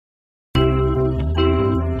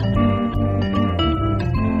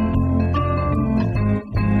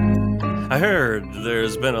heard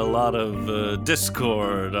there's been a lot of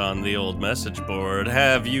discord on the old message board.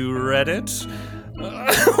 Have you read it?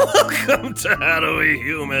 Welcome to How Do We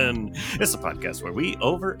Human? It's a podcast where we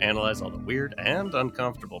overanalyze all the weird and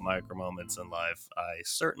uncomfortable micro moments in life. I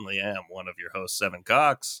certainly am one of your hosts, Seven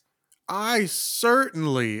Cox. I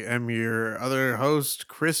certainly am your other host,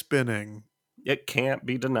 Chris Binning. It can't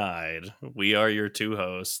be denied. We are your two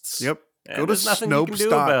hosts. Yep. And Go to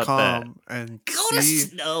Snopes.com and Go see,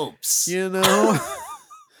 to Snopes. you know.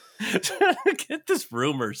 Get this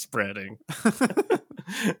rumor spreading.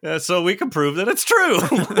 So we can prove that it's true.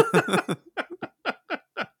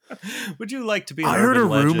 Would you like to be an I heard a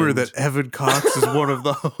urban rumor legend? that Evan Cox is one of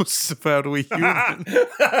the hosts of How Do We Human.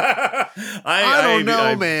 I don't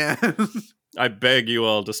know, man. I beg you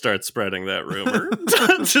all to start spreading that rumor.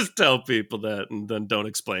 Just tell people that and then don't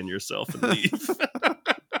explain yourself and leave.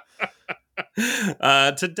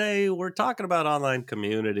 Today we're talking about online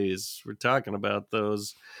communities. We're talking about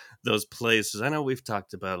those places. I know we've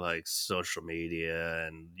talked about like social media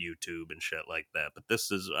and YouTube and shit like that, but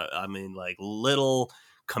this is like little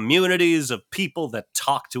communities of people that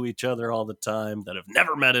talk to each other all the time that have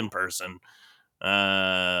never met in person.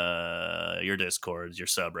 Your Discords, your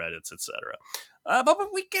subreddits, etc.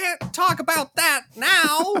 But we can't talk about that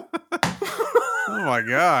now. Oh my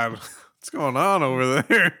god. What's going on over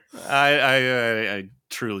there? I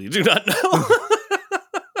truly do not know.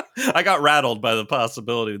 I got rattled by the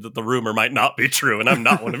possibility that the rumor might not be true, and I'm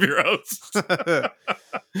not one of your hosts.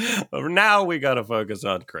 Now we got to focus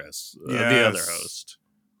on Chris, the other host.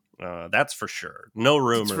 That's for sure. No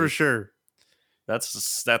rumors. That's for sure.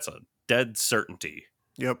 That's a dead certainty.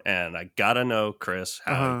 Yep. And I gotta know, Chris,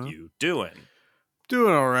 how you doing?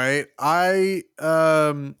 Doing all right. I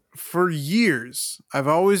for years I've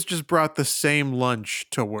always just brought the same lunch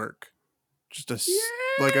to work. Just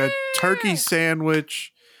like a turkey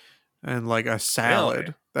sandwich and like a salad.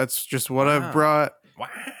 Really? That's just what I've brought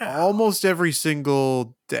almost every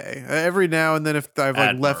single day. Every now and then if I've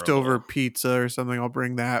like leftover pizza or something, I'll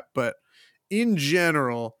bring that, but in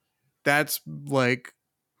general, that's like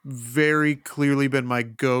very clearly been my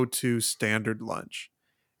go-to standard lunch.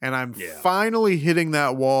 And I'm finally hitting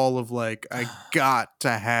that wall of like, I got to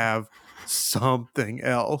have something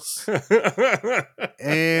else.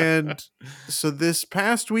 And so this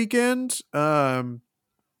past weekend, I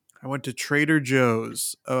went to Trader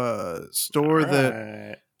Joe's, a store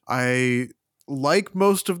that I like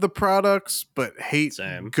most of the products, but hate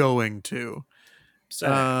going to.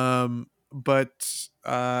 But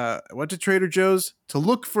I went to Trader Joe's to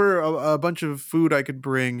look for a bunch of food I could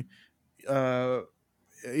bring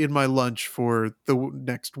in my lunch for the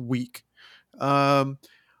next week. Bought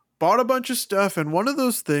a bunch of stuff, and one of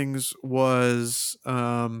those things was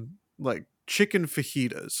like chicken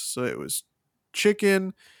fajitas. So it was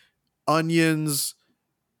chicken, onions,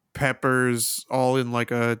 peppers, all in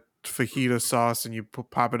like a fajita sauce, and you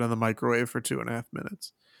pop it in the microwave for 2.5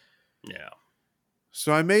 minutes. Yeah.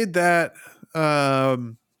 So I made that,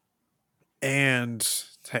 and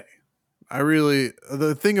hey,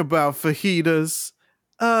 the thing about fajitas,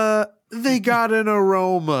 they got an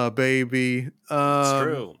aroma, baby. It's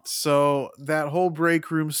true. So that whole break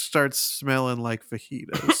room starts smelling like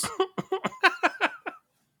fajitas.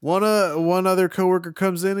 One other coworker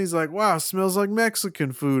comes in, he's like, wow, smells like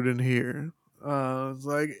Mexican food in here. It's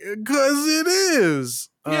like, 'cause it is.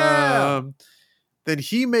 Yeah. Then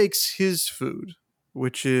he makes his food,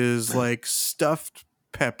 which is like stuffed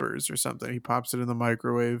peppers or something. He pops it in the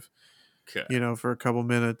microwave, for a couple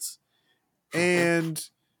minutes. And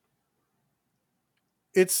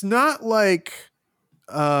it's not like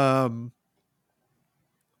the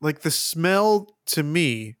smell to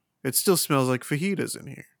me, it still smells like fajitas in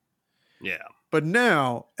here. Yeah. But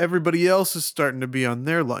now everybody else is starting to be on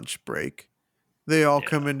their lunch break. They all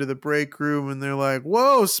come into the break room and they're like,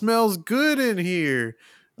 whoa, smells good in here.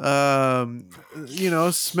 Smells,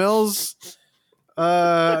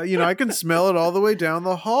 I can smell it all the way down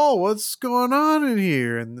the hall. What's going on in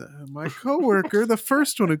here? And my coworker, the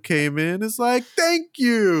first one who came in, is like, thank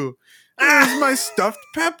you. There's my stuffed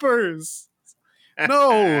peppers.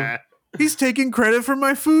 No, he's taking credit for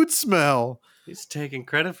my food smell. He's taking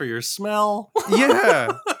credit for your smell.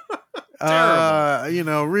 Yeah.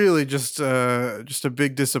 Terrible. Really just a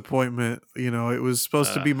big disappointment. It was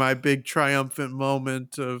supposed to be my big triumphant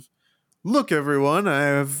moment of, look, everyone,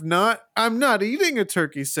 I'm not eating a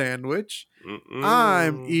turkey sandwich.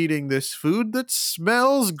 I'm eating this food that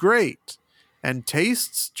smells great and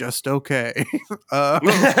tastes just okay.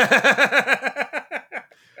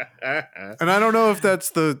 And I don't know if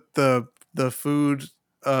that's the food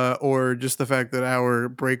or just the fact that our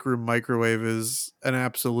break room microwave is an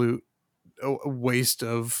absolute a waste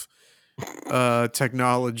of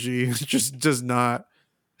technology. It just does not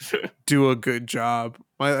do a good job.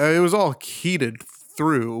 It was all heated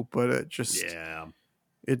through, but it just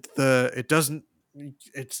it doesn't.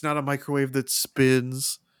 It's not a microwave that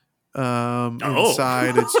spins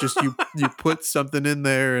inside. It's just you put something in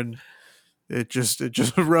there and it just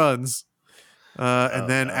runs. And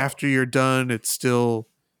then after you're done, it still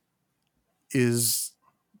is,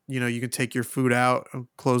 you can take your food out and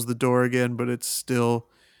close the door again, but it's still,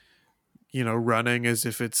 running as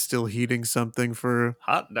if it's still heating something for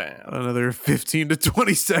hot damn another 15 to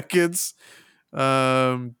 20 seconds.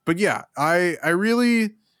 But yeah, I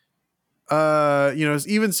really,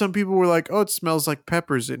 even some people were like, oh, it smells like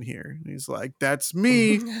peppers in here. And he's like, that's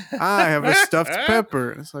me. I have a stuffed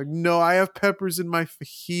pepper. It's like, no, I have peppers in my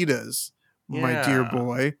fajitas, my dear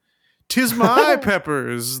boy. 'Tis my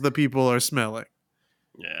peppers the people are smelling.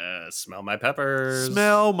 Yeah, smell my peppers.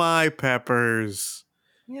 Smell my peppers.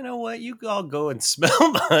 You know what? You all go and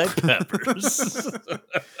smell my peppers.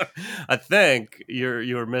 I think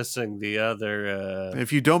you're missing the other.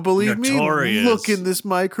 If you don't believe me, look in this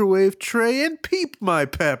microwave tray and peep my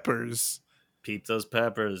peppers. Peep those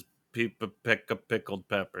peppers. Pick a pickled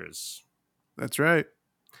peppers. That's right.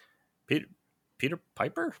 Peter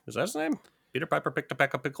Piper? Is that his name? Peter Piper picked a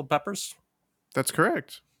pack of pickled peppers? That's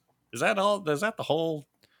correct. Is that all? Is that the whole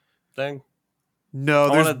thing? No,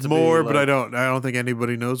 there's more, but I don't think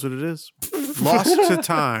anybody knows what it is. Lost to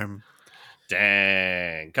time.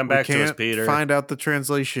 Dang. Come back to us, Peter. Find out the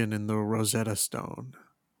translation in the Rosetta Stone.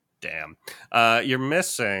 Damn. You're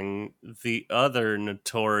missing the other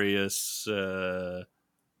notorious evidence.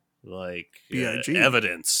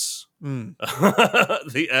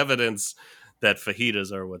 The evidence that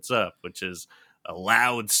fajitas are what's up, which is a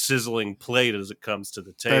loud sizzling plate as it comes to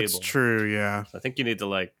the table. That's true, yeah. I think you need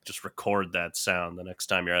to just record that sound the next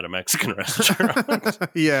time you're at a Mexican restaurant.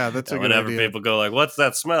 Yeah, that's a good idea. Whenever people go like, what's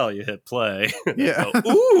that smell? You hit play. Yeah. Go,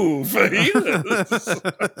 ooh,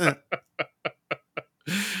 fajitas.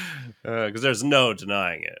 Because there's no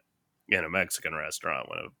denying it in a Mexican restaurant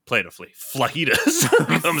when a plate of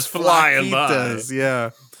fajitas comes flying by. Yeah.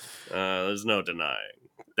 There's no denying.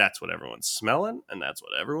 That's what everyone's smelling, and that's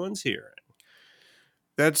what everyone's hearing.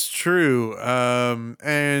 That's true.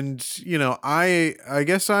 And I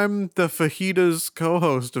guess I'm the fajitas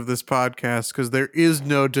co-host of this podcast because there is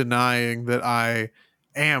no denying that I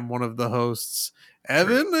am one of the hosts.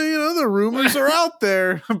 Evan, the rumors are out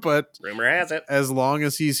there, but rumor has it. As long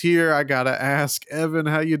as he's here, I gotta ask Evan,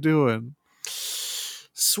 how you doing?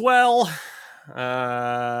 Swell.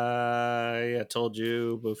 I told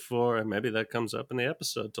you before, and maybe that comes up in the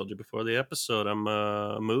episode. Told you before the episode, I'm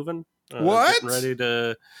moving. What? Getting ready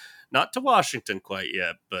to, not to Washington quite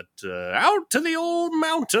yet, but out to the old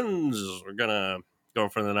mountains.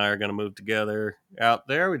 Girlfriend and I are gonna move together out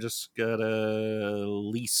there. We just got a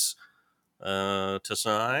lease to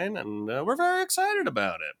sign, and we're very excited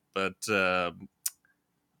about it. But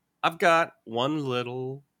I've got one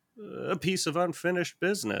little piece of unfinished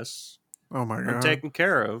business. Oh my God. I'm taking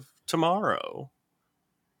care of tomorrow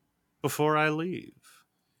before I leave.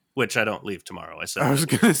 Which I don't leave tomorrow. I was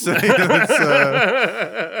going to say.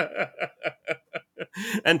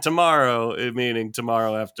 And tomorrow, meaning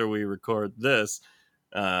tomorrow after we record this.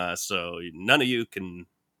 So none of you can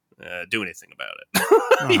do anything about it.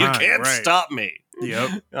 You can't stop me.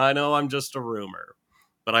 Yep. I know I'm just a rumor,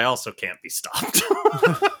 but I also can't be stopped.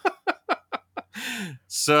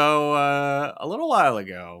 So a little while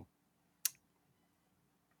ago,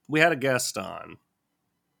 we had a guest on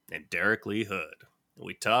named Derek Lee Hood.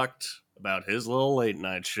 We talked about his little late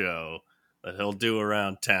night show that he'll do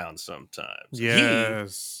around town sometimes.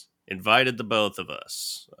 Yes. He invited the both of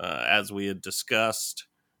us, as we had discussed,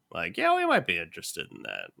 we might be interested in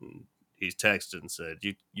that. And he texted and said,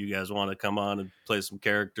 you guys want to come on and play some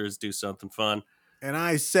characters, do something fun? And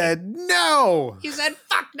I said, no. He said,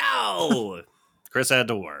 fuck no. Chris had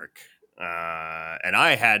to work. And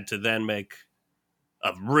I had to then make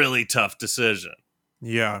a really tough decision.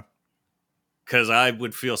 Yeah. Because I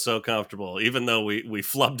would feel so comfortable, even though we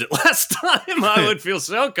flubbed it last time, I would feel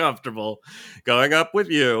so comfortable going up with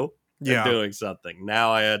you and doing something.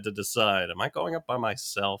 Now I had to decide, am I going up by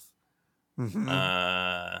myself? Mm-hmm.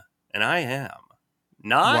 And I am.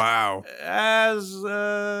 Not as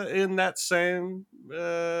in that same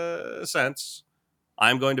sense.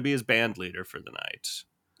 I'm going to be his band leader for the night.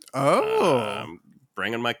 Oh.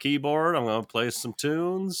 Bringing my keyboard. I'm going to play some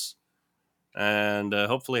tunes. And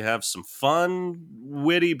hopefully have some fun,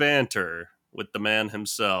 witty banter with the man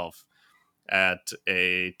himself at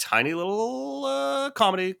a tiny little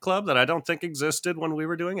comedy club that I don't think existed when we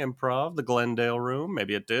were doing improv, the Glendale Room.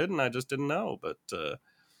 Maybe it did, and I just didn't know. But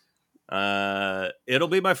it'll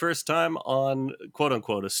be my first time on quote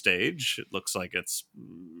unquote a stage. It looks like it's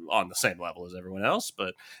on the same level as everyone else,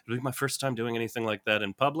 but it'll be my first time doing anything like that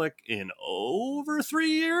in public in over 3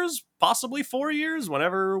 years, possibly 4 years,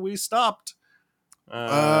 whenever we stopped.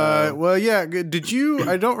 Well, yeah. Did you?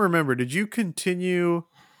 I don't remember. Did you continue?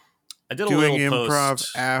 I did doing a little improv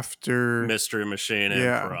after Mystery Machine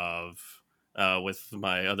improv with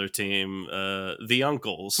my other team, the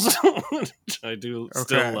Uncles. I do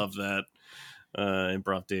still love that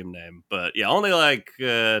improv team name, but yeah, only like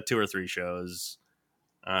 2 or 3 shows,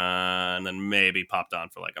 and then maybe popped on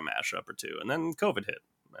for like a mashup or 2, and then COVID hit,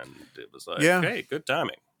 and it was like, hey, good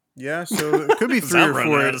timing. Yeah, so it could be 3 or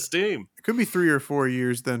 4. Out of steam. It could be 3 or 4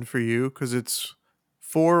 years then for you, because it's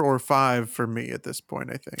 4 or 5 for me at this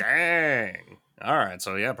point, I think. Dang. All right,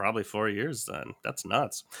 so yeah, probably 4 years then. That's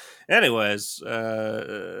nuts. Anyways,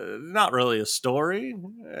 not really a story,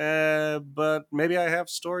 but maybe I have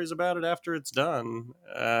stories about it after it's done.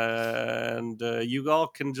 And you all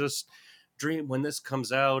can just dream. When this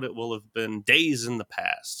comes out, it will have been days in the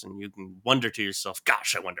past, and you can wonder to yourself,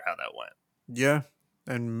 gosh, I wonder how that went. Yeah,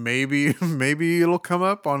 and maybe it'll come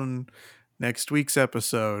up on next week's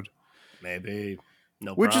episode. Maybe.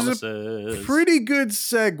 No Which promises. Is a pretty good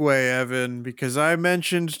segue, Evan, because I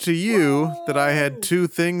mentioned to you that I had 2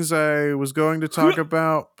 things I was going to talk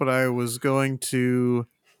about, but I was going to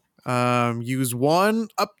use one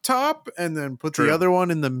up top and then put the other one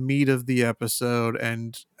in the meat of the episode.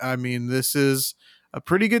 And I mean, this is a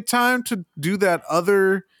pretty good time to do that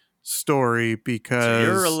other story,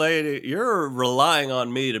 because you're relying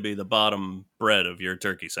on me to be the bottom bread of your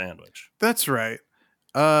turkey sandwich. That's right.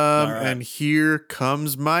 And here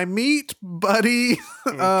comes my meat, buddy.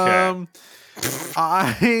 Okay.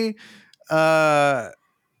 The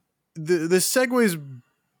segues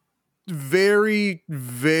very,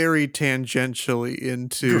 very tangentially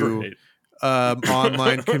into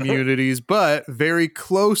online communities, but very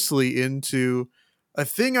closely into a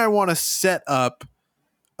thing I want to set up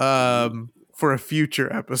for a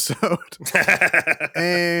future episode.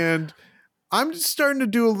 And I'm just starting to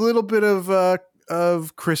do a little bit of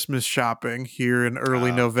Christmas shopping here in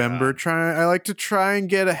early November. I like to try and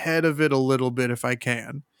get ahead of it a little bit if I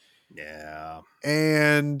can. Yeah.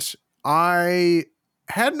 And I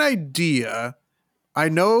had an idea. I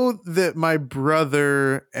know that my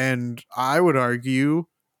brother, and I would argue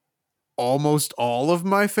almost all of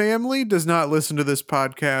my family, does not listen to this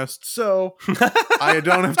podcast, so I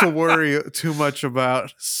don't have to worry too much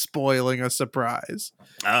about spoiling a surprise.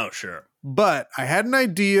 Oh, sure. But I had an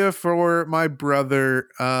idea for my brother.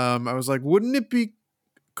 I was like, wouldn't it be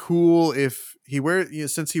cool if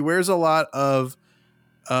since he wears a lot of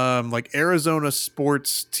like Arizona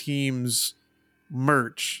sports teams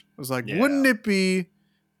merch, I was like, wouldn't it be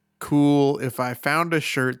cool if I found a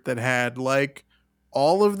shirt that had like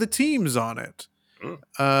all of the teams on it?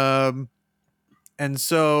 And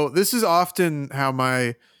so this is often how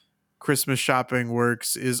my Christmas shopping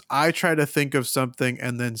works, is I try to think of something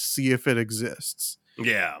and then see if it exists.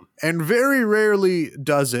 Yeah. And very rarely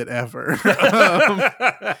does it ever.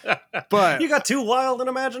 But you got too wild an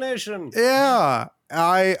imagination. Yeah.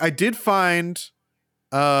 I did find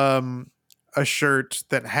a shirt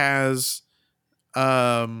that has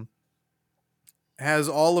all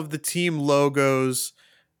of the team logos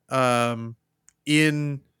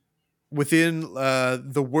within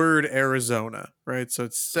the word Arizona, right? So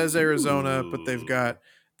it says Arizona, but they've got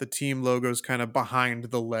the team logos kind of behind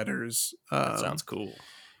the letters. That sounds cool.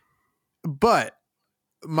 But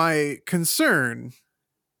my concern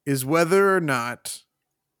is whether or not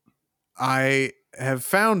I have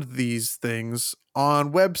found these things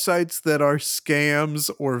on websites that are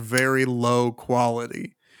scams or very low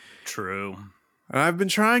quality. True. And I've been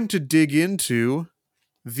trying to dig into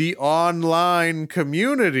the online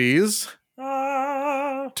communities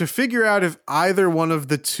to figure out if either one of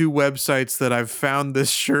the 2 websites that I've found this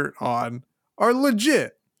shirt on are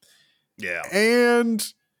legit. Yeah.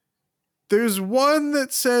 And there's one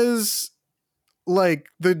that says, like,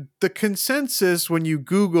 the consensus when you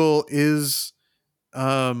Google is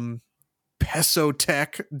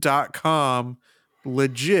pesotech.com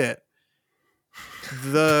legit.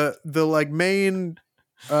 The like main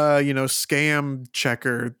scam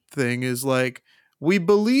checker thing is like, we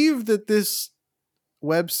believe that this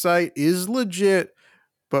website is legit,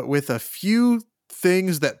 but with a few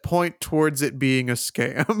things that point towards it being a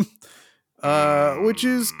scam. Which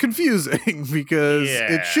is confusing because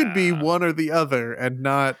it should be one or the other and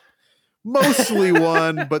not Mostly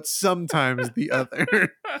one, but sometimes the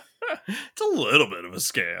other. It's a little bit of a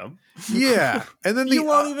scam. Yeah. And then you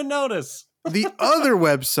won't even notice. The other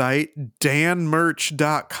website,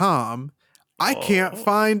 danmerch.com, I can't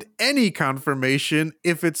find any confirmation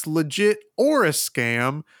if it's legit or a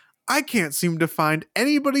scam. I can't seem to find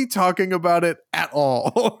anybody talking about it at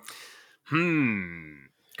all.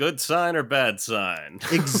 Good sign or bad sign?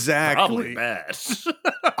 Exactly. Probably bad.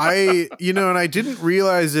 And I didn't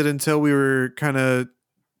realize it until we were kind of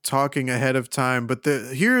talking ahead of time, but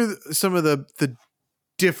here are some of the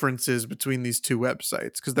differences between these two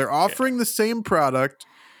websites, because they're offering the same product.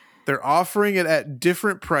 They're offering it at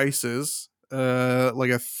different prices, like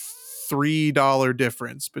a $3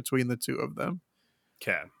 difference between the two of them.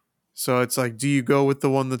 Okay. So it's like, do you go with the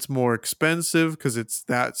one that's more expensive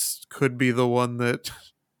because could be the one that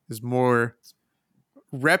is more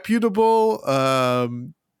reputable?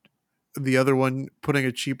 The other one putting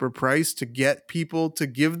a cheaper price to get people to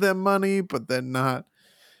give them money, but then not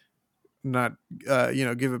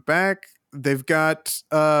give it back. They've got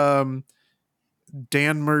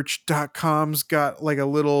danmerch.com's got like a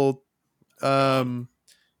little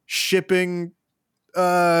shipping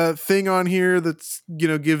thing on here that's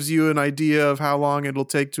gives you an idea of how long it'll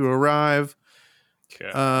take to arrive.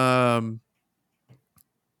 Okay.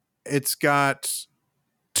 It's got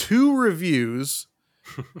 2 reviews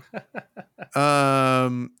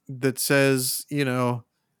that says that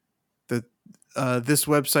this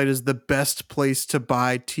website is the best place to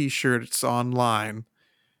buy t-shirts online.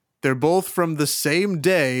 They're both from the same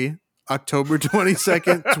day, October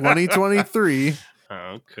 22nd, 2023.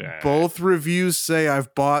 Okay. Both reviews say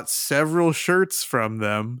I've bought several shirts from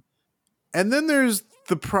them. And then there's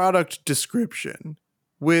the product description,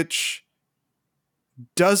 which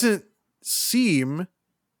doesn't seem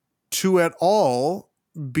to at all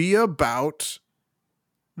be about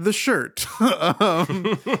the shirt.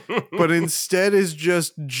 But instead is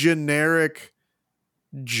just generic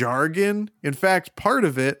jargon. In fact, part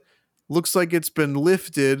of it looks like it's been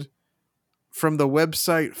lifted from the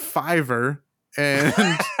website Fiverr, and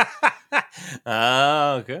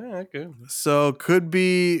okay. So could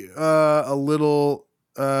be a little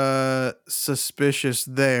suspicious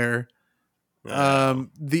there.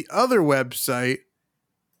 The other website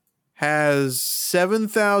has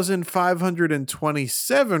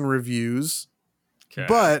 7,527 reviews,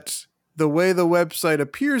 but the way the website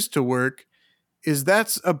appears to work is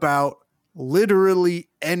that's about literally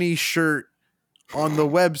any shirt on the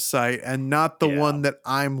website and not the one that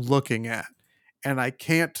I'm looking at. And I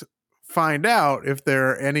can't find out if there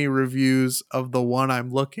are any reviews of the one I'm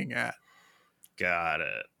looking at. Got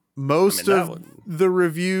it. Most of the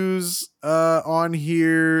reviews on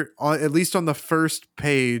here, at least on the first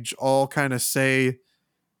page, all kind of say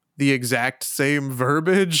the exact same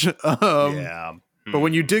verbiage. But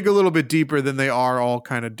when you dig a little bit deeper, then they are all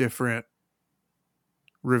kind of different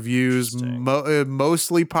reviews,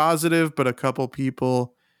 mostly positive, but a couple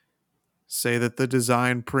people say that the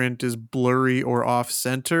design print is blurry or off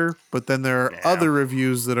center. But then there are other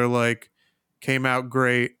reviews that are like, came out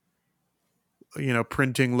great.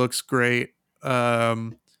 Printing looks great.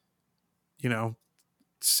 Centered,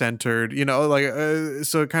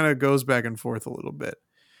 so it kind of goes back and forth a little bit.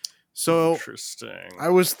 So interesting. I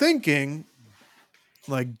was thinking,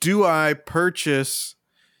 like, do I purchase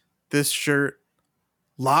this shirt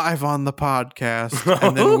live on the podcast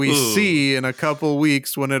and then we see in a couple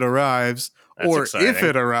weeks when it arrives, or exciting. If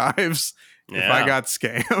it arrives, if I got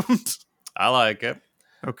scammed? I like it.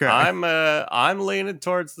 Okay. I'm leaning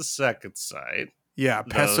towards the second site. Yeah,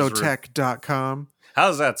 pesotech.com.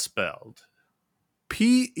 How's that spelled?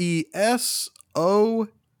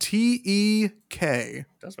 PESOTEK.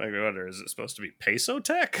 Does make me wonder, is it supposed to be Peso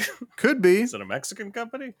Tech? Could be. Is it a Mexican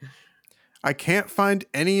company? I can't find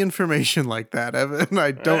any information like that, Evan.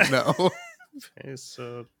 I don't know.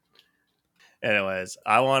 Peso. Anyways,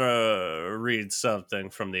 I want to read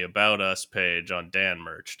something from the About Us page on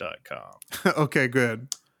danmerch.com. Okay, good.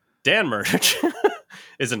 Danmerch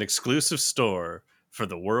is an exclusive store for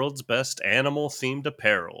the world's best animal-themed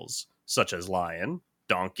apparels, such as lion,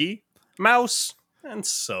 donkey, mouse, and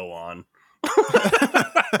so on.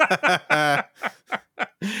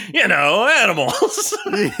 Animals.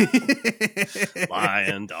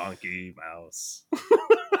 Lion, donkey, mouse.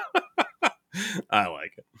 I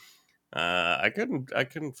like it. I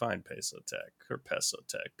couldn't find Peso Tech or Peso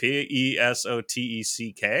Tech.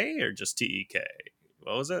 PESOTECK or just TEK?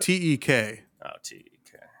 What was it? TEK. Oh, TEK.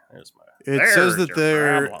 It says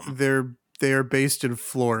that they are based in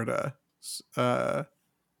Florida.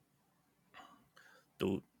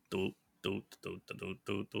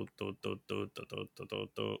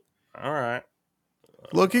 All right.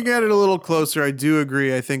 Looking at it a little closer, I do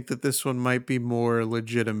agree. I think that this one might be more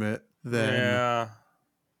legitimate than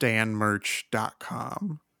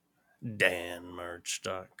danmerch.com.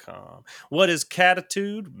 danmerch.com. What is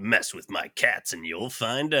catitude? Mess with my cats and you'll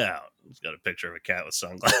find out. It's got a picture of a cat with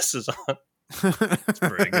sunglasses on. It's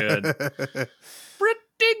pretty good.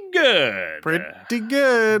 Pretty good. Pretty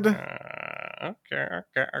good. Okay.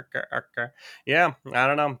 Yeah, I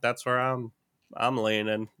don't know. That's where I'm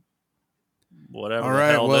leaning. Whatever. All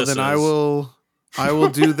right. Well, then is. I will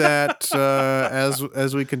do that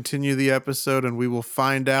as we continue the episode, and we will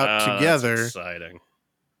find out together. That's exciting.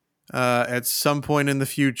 At some point in the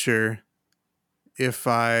future, if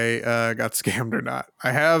I got scammed or not.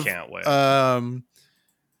 I have Can't wait.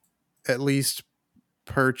 At least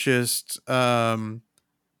purchased a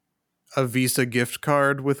Visa gift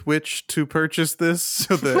card with which to purchase this,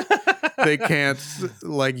 so that they can't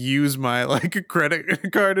like use my like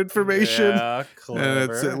credit card information. Yeah, clever.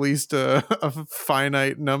 And it's at least a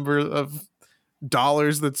finite number of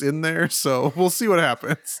dollars that's in there. So we'll see what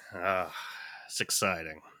happens. It's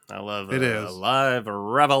exciting. I love it. Is a live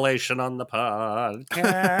revelation on the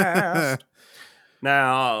podcast.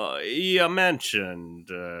 Now, you mentioned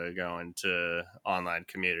going to online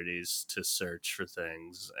communities to search for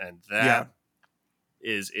things, and that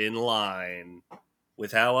is in line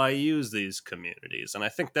with how I use these communities, and I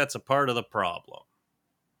think that's a part of the problem.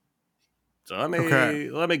 So let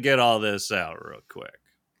me get all this out real quick.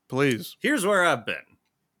 Please. Here's where I've been.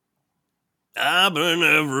 I've been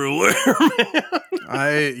everywhere, man.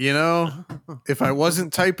 If I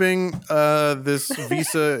wasn't typing this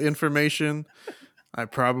Visa information, I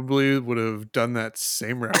probably would have done that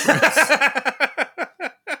same reference.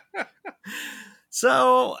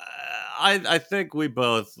 So I think we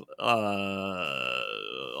both on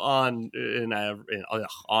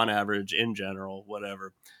average, in general,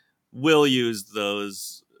 whatever, will use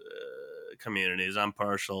those communities. I'm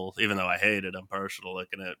partial, even though I hate it, I'm partial to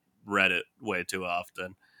looking at Reddit way too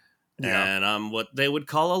often. Yeah. And I'm what they would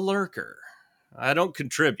call a lurker. I don't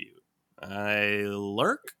contribute. I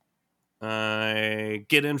lurk. I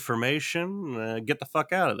get information, get the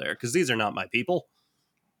fuck out of there, because these are not my people.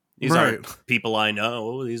 These aren't people I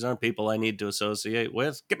know. These aren't people I need to associate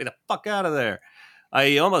with. Get me the fuck out of there.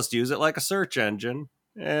 I almost use it like a search engine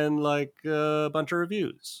and like a bunch of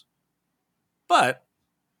reviews. But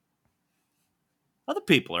other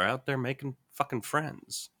people are out there making fucking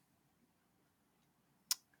friends.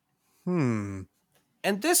 And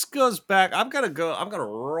this goes back. I'm gonna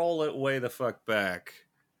roll it way the fuck back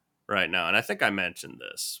right now. And I think I mentioned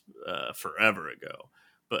this forever ago.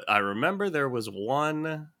 But I remember there was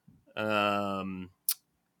one 4th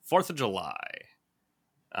of July.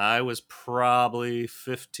 I was probably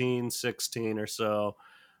 15, 16 or so.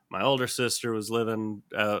 My older sister was living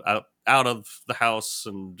out of the house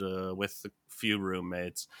and with a few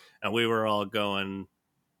roommates. And we were all going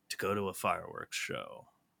to go to a fireworks show.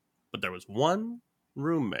 But there was one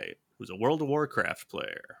roommate who's a World of Warcraft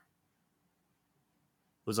player.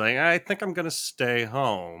 Was like, I think I'm going to stay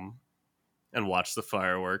home and watch the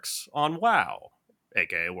fireworks on WoW,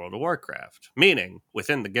 aka World of Warcraft. Meaning,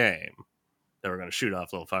 within the game, they were going to shoot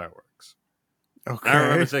off little fireworks. Okay. And I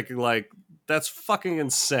remember thinking, like, that's fucking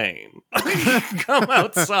insane. Come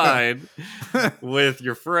outside with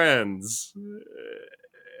your friends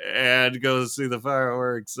and go see the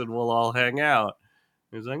fireworks and we'll all hang out.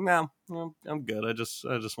 He was like, no, I'm good. I just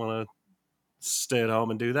want to stay at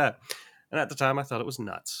home and do that. And at the time, I thought it was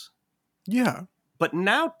nuts. Yeah. But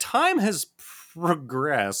now time has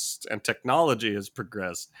progressed and technology has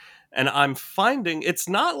progressed. And I'm finding it's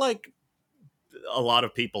not like a lot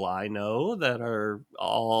of people I know that are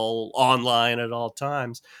all online at all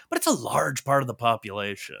times, but it's a large part of the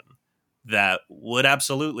population that would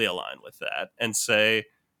absolutely align with that and say,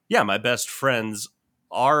 yeah, my best friends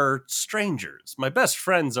are strangers. My best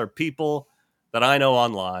friends are people that I know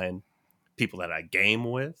online, people that I game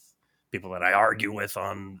with, people that I argue with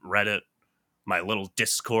on Reddit, my little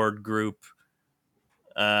Discord group.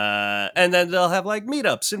 And then they'll have like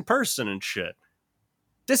meetups in person and shit.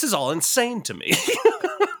 This is all insane to me.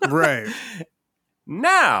 Right.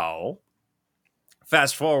 Now,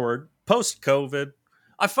 fast forward, post-COVID,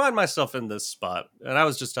 I find myself in this spot, and I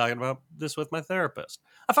was just talking about this with my therapist.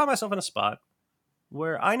 I find myself in a spot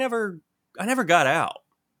where I never got out.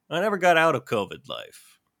 I never got out of COVID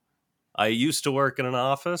life. I used to work in an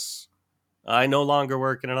office. I no longer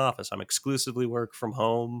work in an office. I'm exclusively work from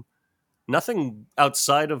home. Nothing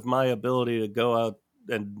outside of my ability to go out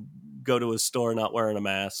and go to a store not wearing a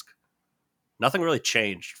mask. Nothing really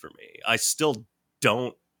changed for me. I still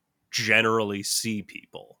don't generally see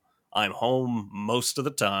people I'm home most of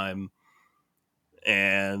the time.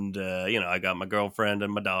 And, I got my girlfriend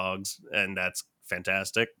and my dogs, and that's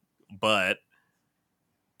fantastic. But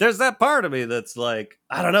there's that part of me that's like,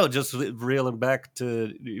 I don't know, just reeling back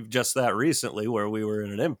to just that recently where we were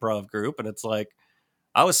in an improv group, and it's like,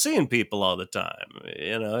 I was seeing people all the time,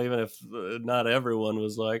 even if not everyone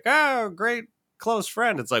was like, oh, great close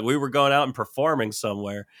friend. It's like we were going out and performing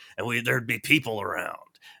somewhere, and there'd be people around.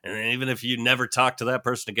 And even if you never talk to that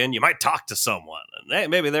person again, you might talk to someone, and hey,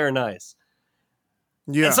 maybe they're nice.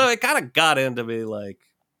 Yeah. And so it kind of got into me like,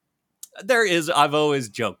 I've always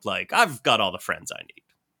joked, like, I've got all the friends I need.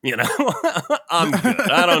 I'm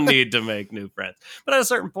good. I don't need to make new friends. But at a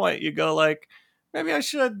certain point, you go like, maybe I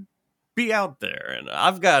should be out there, and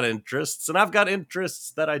I've got interests,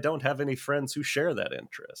 that I don't have any friends who share that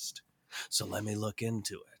interest. So let me look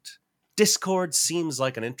into it. Discord seems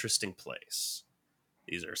like an interesting place.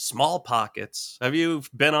 These are small pockets. Have you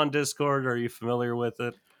been on Discord? Are you familiar with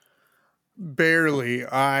it? Barely.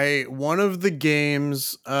 One of the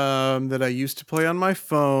games that I used to play on my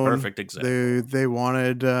phone. Perfect example. They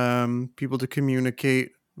wanted people to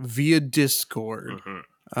communicate via Discord. Mm-hmm.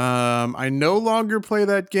 I no longer play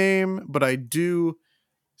that game, but I do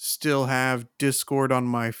still have Discord on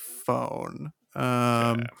my phone.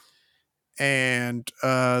 And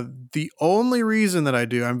the only reason that I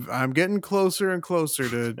do, I'm getting closer and closer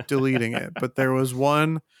to deleting it, but there was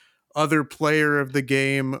one other player of the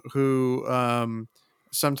game who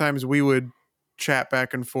sometimes we would chat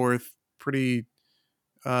back and forth pretty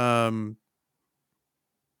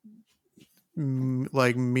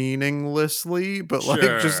like meaninglessly, but sure.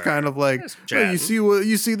 Like just kind of like, oh,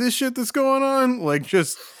 you see this shit that's going on, like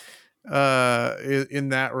just in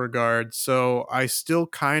that regard. So I still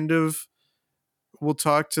kind of will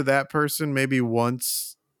talk to that person maybe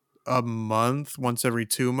once a month, once every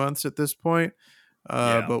 2 months at this point.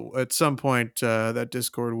 But at some point that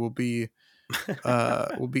Discord will be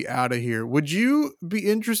out of here. Would you be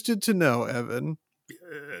interested to know, Evan,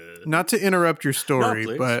 not to interrupt your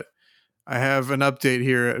story, but I have an update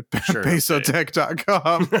here at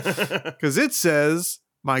pesotech.com because it says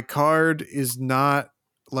my card is not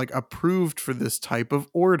like approved for this type of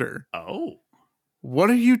order. Oh,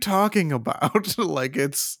 what are you talking about? Like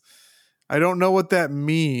I don't know what that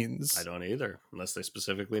means. I don't either, unless they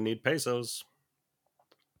specifically need pesos.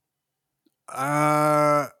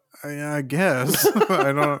 I guess.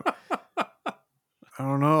 I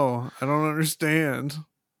don't know. I don't understand.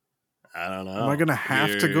 I don't know. Am I going to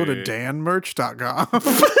have to go to danmerch.com?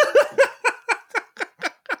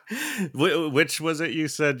 Which was it you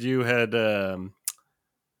said you had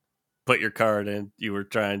put your card in? You were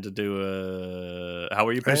trying to do how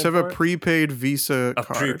were you paying? I just have a prepaid Visa card.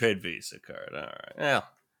 A prepaid Visa card. All right.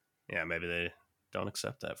 Yeah, maybe they don't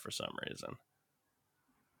accept that for some reason.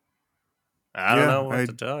 I don't know what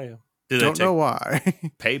to tell you. Don't know why.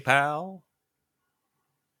 PayPal?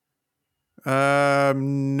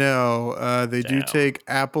 No. They do take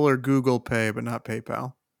Apple or Google Pay, but not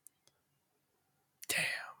PayPal. Damn.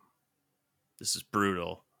 This is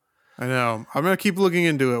brutal. I know. I'm going to keep looking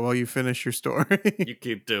into it while you finish your story. You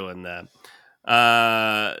keep doing that.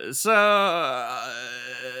 So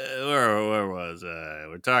where was I?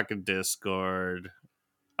 We're talking Discord.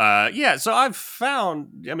 So I've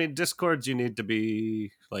found, Discords, you need to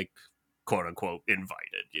be like, quote unquote,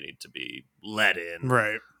 invited. You need to be let in.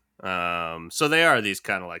 Right. So they are these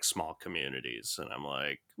kind of like small communities. And I'm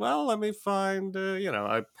like, well, let me find,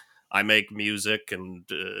 I make music, and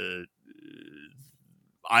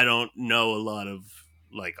I don't know a lot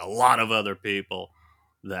of other people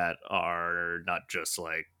that are not just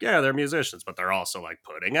like, they're musicians, but they're also like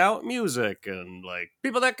putting out music, and like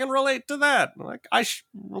people that can relate to that. Like I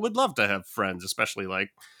would love to have friends, especially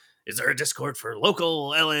like, is there a Discord for local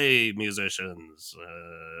LA musicians?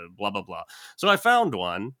 Blah, blah, blah. So I found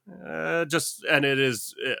one, and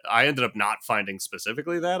I ended up not finding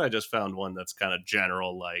specifically that. I just found one that's kind of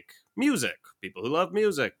general, like music, people who love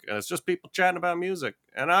music. And it's just people chatting about music.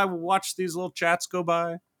 And I watch these little chats go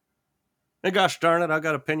by. And gosh darn it, I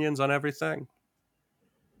got opinions on everything.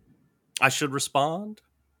 I should respond.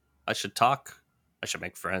 I should talk. I should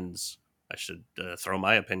make friends. I should throw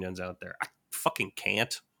my opinions out there. I fucking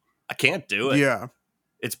can't. I can't do it. Yeah.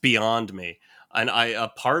 It's beyond me. And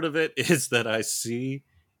a part of it is that I see,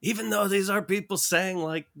 even though these are people saying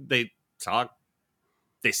like they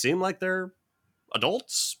seem like they're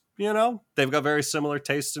adults, they've got very similar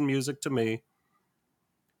tastes in music to me.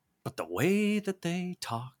 But the way that they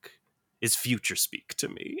talk is future speak to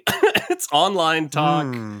me. It's online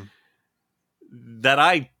talk that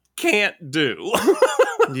I can't do.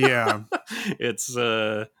 Yeah. It's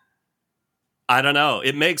I don't know.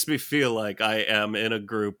 It makes me feel like I am in a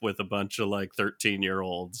group with a bunch of like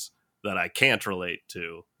 13-year-olds that I can't relate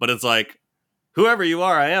to. But it's like, whoever you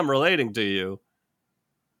are, I am relating to you.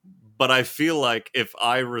 But I feel like if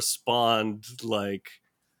I respond like,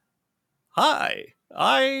 hi,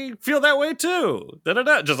 I feel that way too,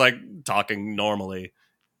 da-da-da, just like talking normally,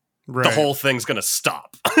 the whole thing's gonna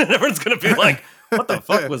stop. Everyone's gonna be like, what the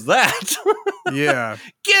fuck was that? Yeah.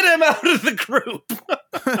 Get him out of the group.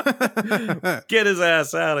 Get his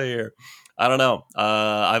ass out of here. I don't know.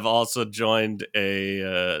 I've also joined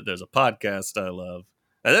there's a podcast I love.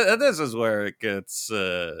 And this is where it gets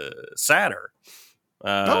sadder.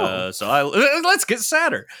 So let's get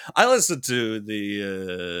sadder. I listen to the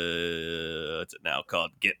what's it now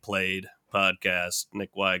called, Get Played podcast.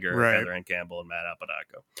 Nick Weiger, Heather Ann Campbell, and Matt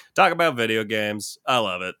Apodaca talk about video games. I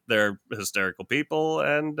love it. They're hysterical people,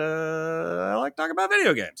 and I like talking about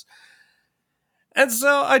video games. And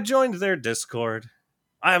so I joined their Discord.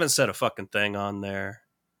 I haven't said a fucking thing on there.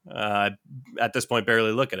 At this point,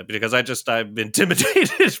 barely look at it because I've been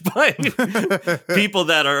intimidated by people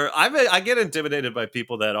that I get intimidated by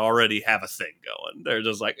people that already have a thing going. They're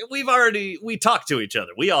just like, we talk to each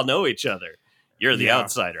other. We all know each other. You're the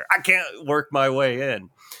outsider. I can't work my way in.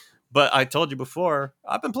 But I told you before,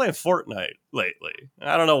 I've been playing Fortnite lately.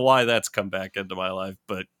 I don't know why that's come back into my life,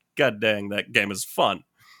 but god dang, that game is fun.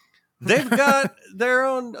 They've got their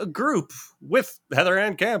own group with Heather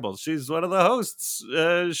Ann Campbell. She's one of the hosts.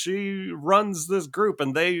 She runs this group,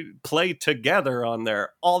 and they play together on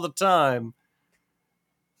there all the time.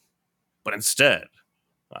 But instead,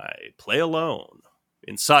 I play alone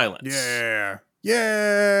in silence. Yeah.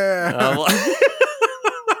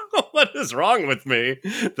 What is wrong with me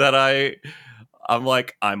that I'm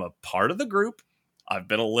like, I'm a part of the group. I've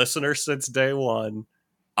been a listener since day one.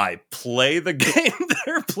 I play the game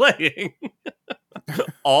they're playing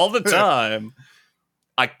all the time.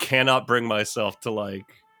 I cannot bring myself to like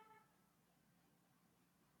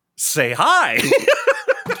say hi.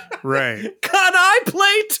 Right. Can I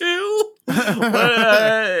play too?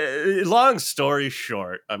 But, long story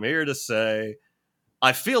short, I'm here to say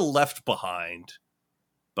I feel left behind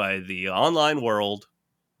by the online world.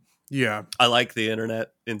 Yeah. I like the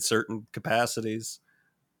internet in certain capacities,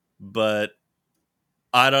 but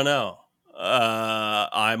I don't know.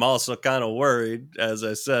 I'm also kind of worried. As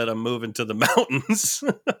I said, I'm moving to the mountains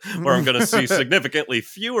where I'm going to see significantly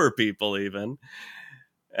fewer people even.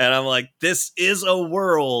 And I'm like, this is a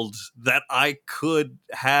world that I could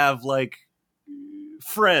have like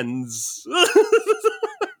friends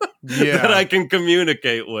that I can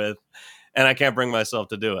communicate with. And I can't bring myself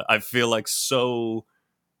to do it. I feel like so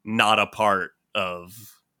not a part of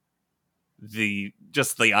the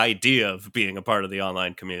idea of being a part of the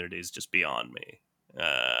online community is just beyond me.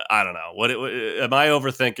 I don't know. Am I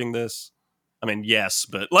overthinking this? I mean, yes,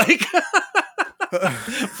 but like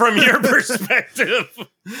from your perspective,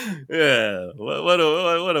 yeah. What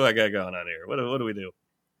do I got going on here? What do we do?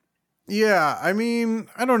 Yeah, I mean,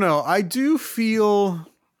 I don't know. I do feel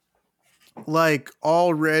like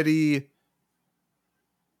already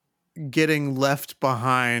getting left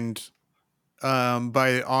behind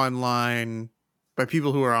by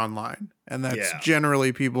people who are online, and that's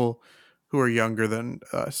generally people who are younger than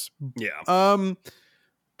us. But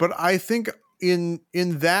I think in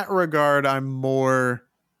that regard I'm more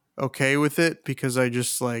okay with it because I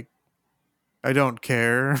just like I don't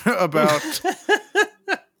care about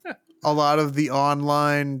a lot of the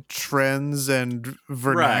online trends and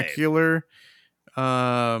vernacular.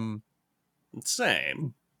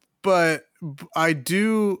 Same. But I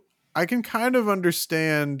can kind of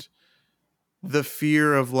understand the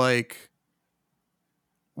fear of like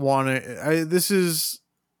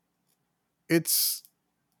it's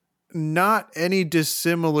not any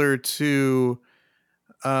dissimilar to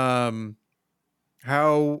how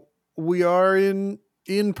we are in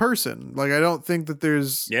person. Like I don't think that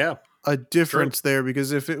there's a difference there,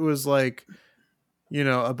 because if it was like, you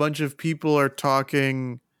know, a bunch of people are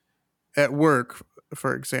talking at work,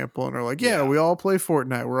 for example, and are like, we all play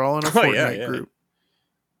Fortnite. We're all in a Fortnite group.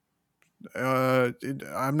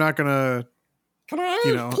 I'm not gonna, can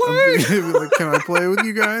I play? Can I play with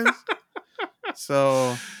you guys?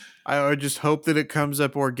 So I would just hope that it comes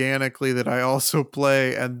up organically that I also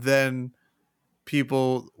play, and then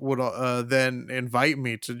people would then invite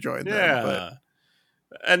me to join them. But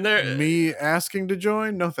and me asking to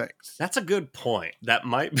join, no thanks. That's a good point. That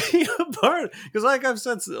might be a part, because like I've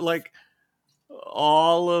said, like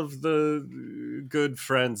all of the good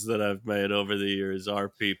friends that I've made over the years are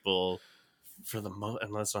people, for the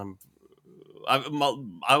unless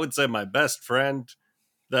I would say my best friend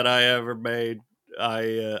that I ever made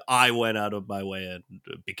I went out of my way and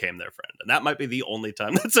became their friend, and that might be the only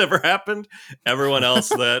time that's ever happened. Everyone else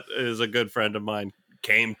that is a good friend of mine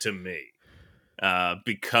came to me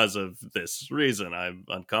because of this reason. I'm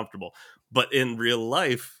uncomfortable, but in real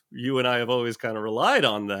life, you and I have always kind of relied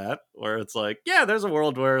on that, where it's like, yeah, there's a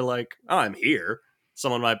world where like, oh, I'm here.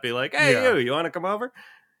 Someone might be like, hey, you want to come over?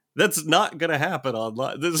 That's not going to happen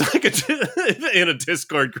online. This is like in a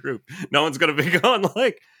Discord group. No one's going to be going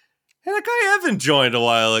like, hey, that guy Evan joined a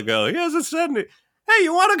while ago. He hasn't said anything. Hey,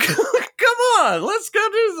 you want to come on? Let's go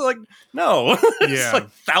do this. Like, no. It's like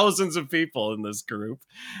thousands of people in this group.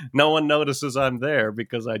 No one notices I'm there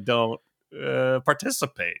because I don't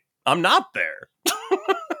participate. I'm not there.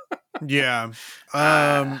 Yeah.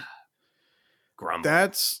 Grumble.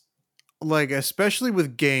 That's like, especially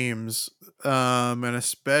with games, and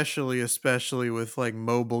especially with like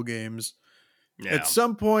mobile games. Yeah. At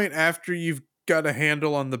some point after you've got a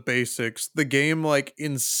handle on the basics, the game like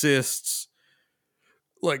insists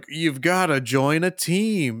like you've got to join a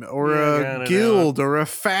team or a guild or a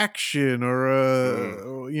faction or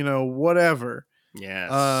a you know, whatever.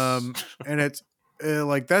 Yes. And it's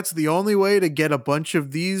like that's the only way to get a bunch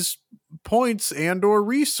of these points and or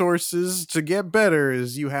resources to get better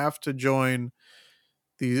is you have to join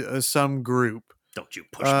the some group. Don't you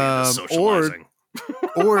push me into socializing.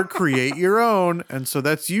 Or create your own. And so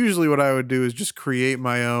that's usually what I would do is just create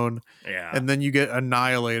my own. Yeah. And then you get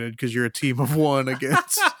annihilated because you're a team of one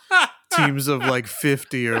against teams of like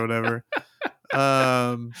 50 or whatever.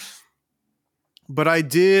 But I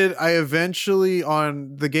eventually,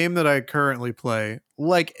 on the game that I currently play,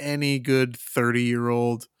 like any good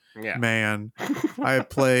 30-year-old man, I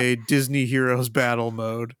play Disney Heroes Battle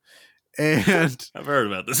Mode. And I've heard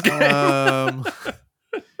about this game.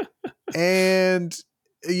 And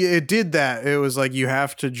it did that. It was like you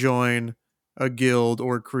have to join a guild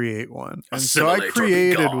or create one. And so I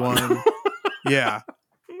created one. Yeah.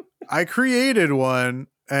 I created one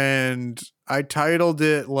and I titled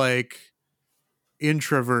it like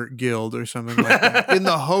Introvert Guild or something like that in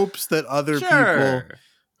the hopes that other people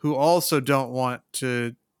who also don't want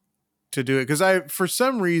to do it, because I, for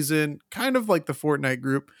some reason, kind of like the Fortnite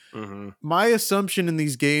group, my assumption in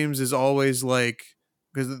these games is always like,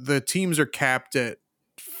 because the teams are capped at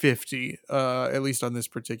 50, at least on this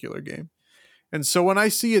particular game. And so when I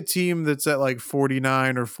see a team that's at like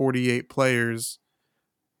 49 or 48 players,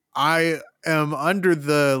 I am under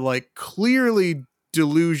the like clearly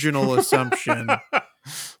delusional assumption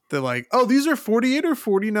that like, oh, these are 48 or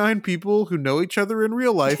 49 people who know each other in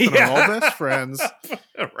real life and are all best friends.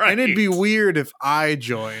 Right. And it'd be weird if I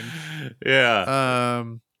joined. Yeah.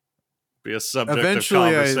 Be a subject of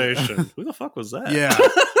conversation. Who the fuck was that? Yeah.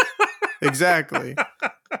 Exactly.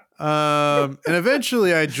 And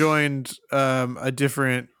eventually I joined a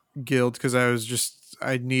different guild because I just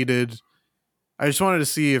wanted to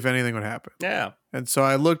see if anything would happen. Yeah. And so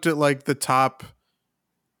I looked at like the top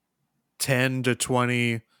 10 to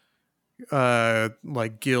 20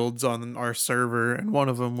 like guilds on our server, and one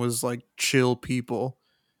of them was like Chill People.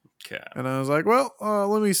 Okay. And I was like, well,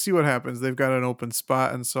 let me see what happens. They've got an open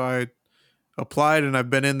spot, and so I applied, and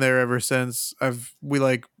I've been in there ever since. We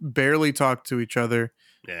like barely talk to each other.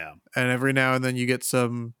 Yeah. And every now and then you get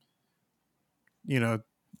some, you know,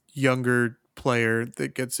 younger player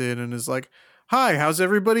that gets in and is like, hi, how's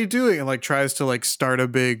everybody doing? And like tries to like start a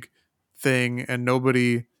big thing, and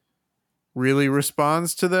nobody really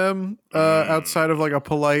responds to them outside of like a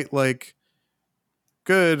polite like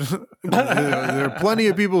good. There are plenty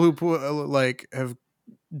of people who like have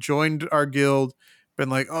joined our guild, been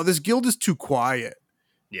like, oh, this guild is too quiet.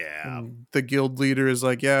 Yeah. And the guild leader is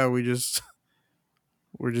like, yeah, we're just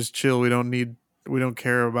chill. We don't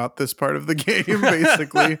care about this part of the game,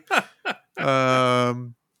 basically.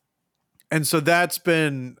 And so that's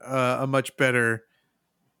been a much better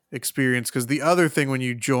experience, because the other thing when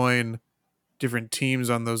you join different teams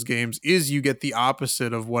on those games is you get the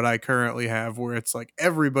opposite of what I currently have, where it's like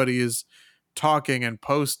everybody is talking and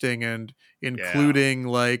posting and including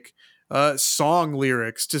like song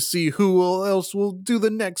lyrics to see who else will do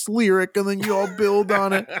the next lyric, and then you all build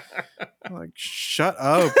on it. I'm like, shut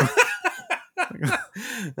up.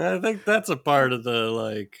 I think that's a part of the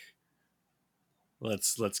like,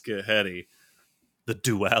 let's get heady, the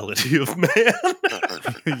duality of man.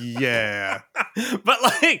 Yeah. But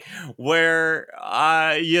like, where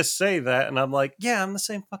you say that and I'm like, yeah, I'm the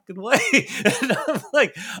same fucking way. And I'm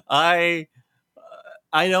like, I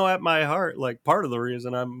know at my heart, like, part of the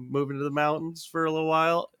reason I'm moving to the mountains for a little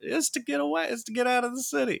while is to get away, is to get out of the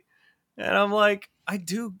city. And I'm like, I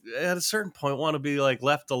do at a certain point want to be like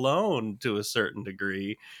left alone to a certain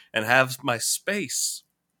degree and have my space.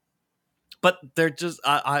 but they're just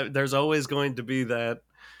there's always going to be that,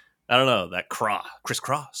 I don't know, that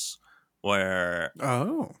crisscross where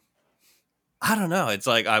I don't know. It's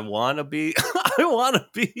like I want to be I want to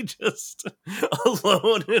be just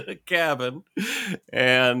alone in a cabin,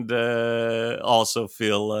 and also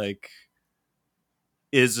feel like,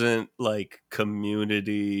 isn't like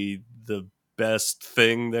community the best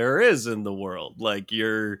thing there is in the world? Like,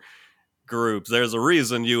 your groups, there's a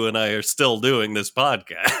reason you and I are still doing this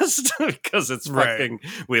podcast because it's fucking,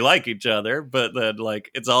 we like each other, but then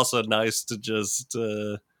like it's also nice to just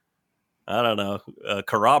I don't know,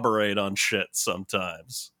 corroborate on shit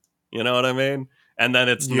sometimes. You know what I mean? And then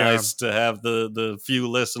it's nice to have the few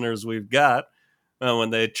listeners we've got,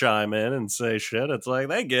 when they chime in and say shit, it's like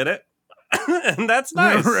they get it. And that's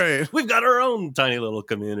nice. Right. We've got our own tiny little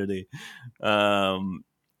community. I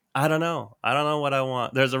don't know. I don't know what I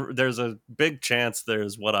want. There's a big chance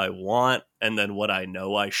there's what I want and then what I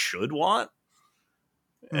know I should want.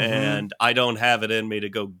 Mm-hmm. And I don't have it in me to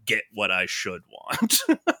go get what I should want.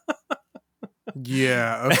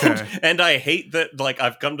 Yeah, okay. And I hate that, like,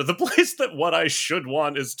 I've come to the place that what I should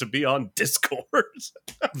want is to be on Discord.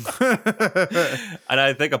 And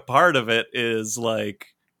I think a part of it is, like,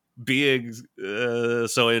 being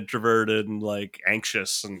so introverted and, like,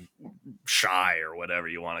 anxious and shy or whatever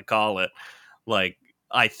you want to call it. Like,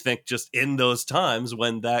 I think just in those times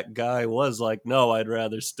when that guy was like, no, I'd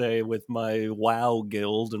rather stay with my WoW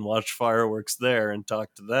guild and watch fireworks there and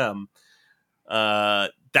talk to them.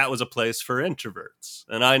 That was a place for introverts,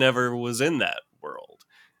 and I never was in that world.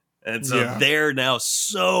 And so they're now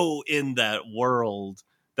so in that world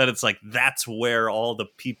that it's like, that's where all the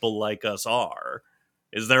people like us are,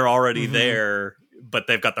 is they're already there, but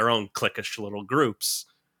they've got their own cliquish little groups.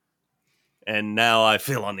 And now I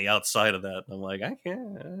feel on the outside of that. I'm like, I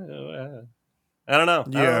can't, I don't know. I don't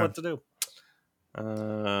know what to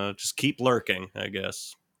do. Just keep lurking, I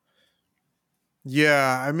guess.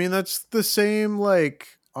 Yeah, I mean, that's the same, like,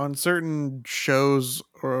 on certain shows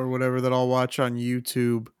or whatever that I'll watch on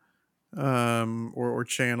YouTube, or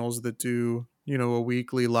channels that do, you know, a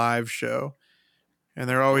weekly live show. And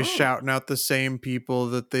they're always shouting out the same people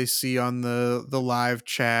that they see on the live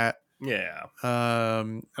chat. Yeah.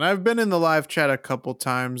 And I've been in the live chat a couple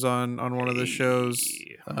times on one of the shows.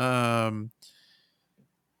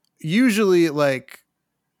 Usually, like,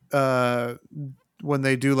 when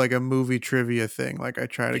they do like a movie trivia thing, like I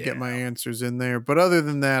try to get my answers in there. But other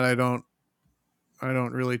than that, I don't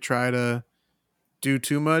really try to do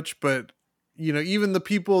too much. But, you know, even the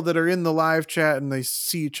people that are in the live chat and they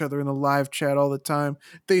see each other in the live chat all the time,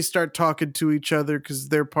 they start talking to each other because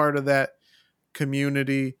they're part of that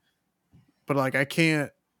community. But like, I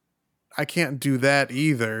can't do that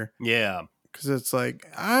either. Yeah. Because it's like,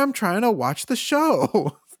 I'm trying to watch the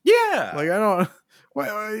show. Yeah. Like, I don't, why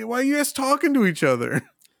are you guys talking to each other?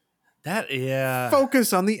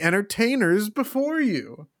 Focus on the entertainers before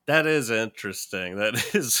you. That is interesting.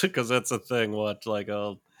 That is, because that's a thing. What, like,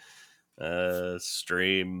 I'll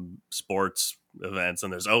stream sports events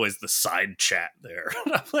and there's always the side chat there.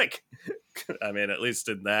 I'm like, I mean, at least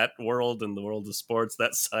in that world, in the world of sports,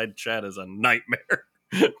 that side chat is a nightmare.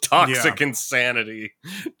 Toxic insanity,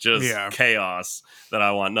 just chaos that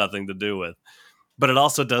I want nothing to do with. But it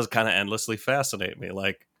also does kind of endlessly fascinate me.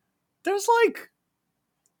 Like, there's like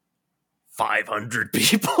 500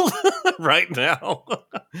 people right now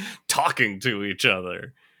talking to each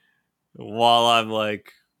other while I'm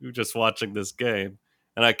like just watching this game.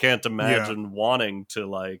 And I can't imagine wanting to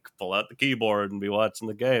like pull out the keyboard and be watching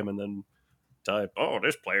the game and then type, oh,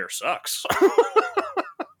 this player sucks.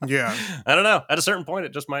 Yeah. I don't know. At a certain point,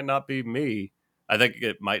 it just might not be me. I think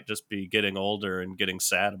it might just be getting older and getting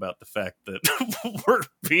sad about the fact that we're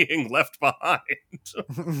being left behind.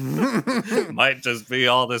 Might just be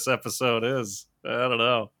all this episode is. I don't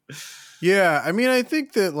know. Yeah, I mean, I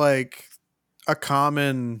think that like a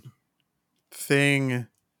common thing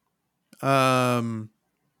in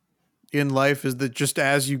life is that just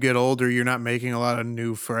as you get older, you're not making a lot of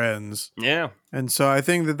new friends. Yeah. And so I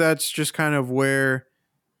think that that's just kind of where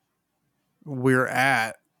we're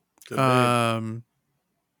at. I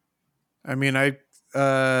mean,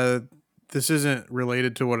 this isn't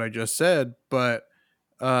related to what I just said, but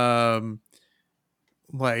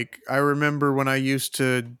like I remember when I used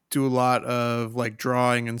to do a lot of like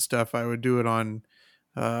drawing and stuff, I would do it on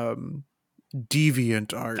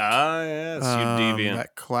DeviantArt. Ah, yes, you Deviant.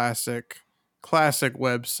 That classic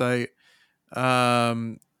website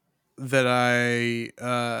that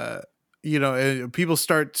I you know, people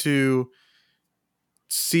start to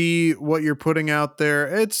see what you're putting out there.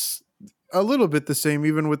 It's a little bit the same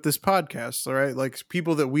even with this podcast, all right? Like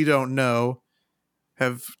people that we don't know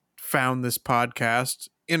have found this podcast,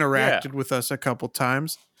 interacted with us a couple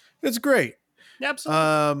times. It's great.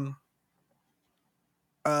 Absolutely.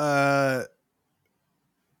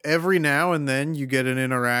 Every now and then you get an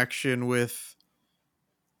interaction with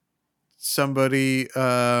somebody.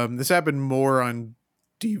 This happened more on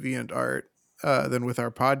DeviantArt than with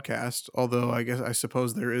our podcast, although I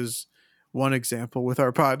suppose there is one example with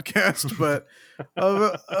our podcast, but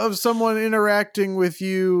of someone interacting with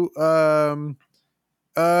you that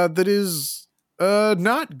is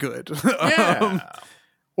not good.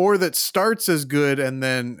 Or that starts as good and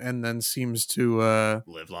then seems to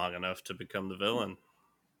live long enough to become the villain.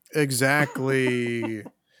 Exactly.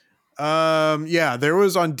 There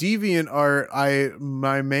was on DeviantArt,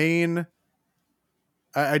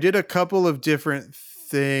 I did a couple of different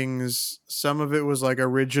things. Some of it was like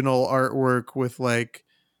original artwork with like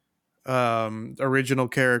original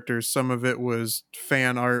characters. Some of it was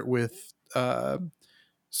fan art with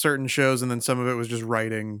certain shows, and then some of it was just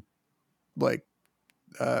writing like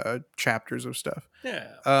chapters of stuff.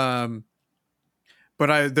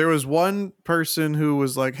 But there was one person who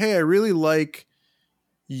was like, "Hey, I really like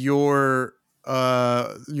your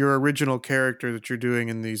original character that you're doing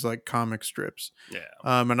in these like comic strips.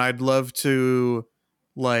 And I'd love to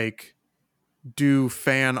like do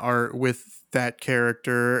fan art with that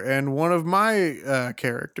character and one of my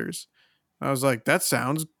characters." I was like, "That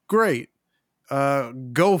sounds great.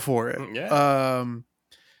 Go for it."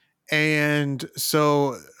 And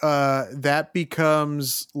so that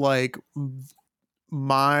becomes like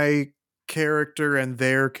my character and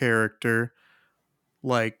their character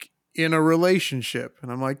like in a relationship, and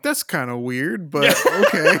I'm like, that's kind of weird, but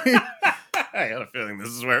okay. I had a feeling this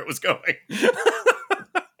is where it was going.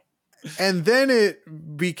 And then it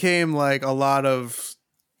became like a lot of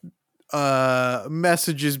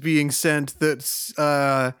messages being sent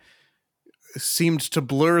that seemed to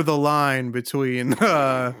blur the line between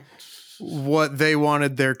what they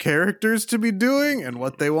wanted their characters to be doing and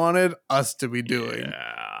what they wanted us to be doing.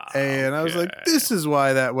 And I was like, this is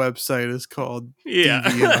why that website is called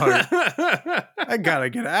DeviantArt. I gotta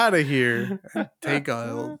get out of here and take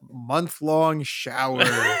a month-long shower.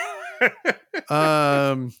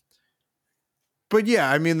 But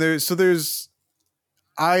yeah, I mean,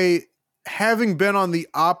 having been on the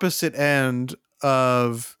opposite end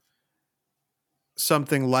of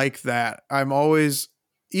something like that, I'm always,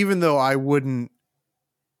 even though I wouldn't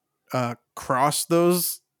cross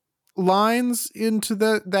those lines into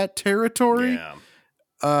that territory,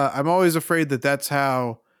 I'm always afraid that that's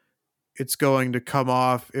how it's going to come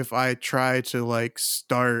off if I try to like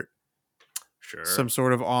start some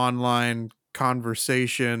sort of online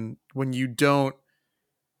conversation when you don't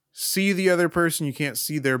see the other person. You can't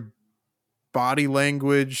see their body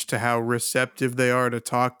language to how receptive they are to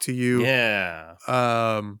talk to you.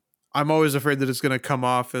 I'm always afraid that it's going to come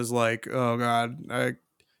off as like, oh god,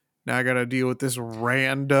 now I gotta deal with this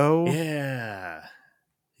rando.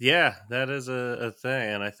 Yeah, that is a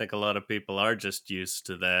thing, and I think a lot of people are just used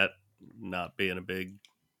to that not being a big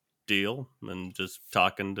deal and just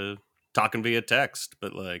talking via text.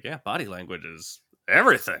 But like, yeah, body language is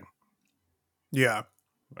everything. Yeah.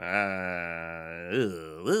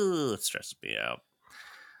 It stresses me out.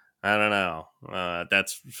 I don't know.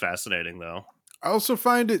 That's fascinating, though. I also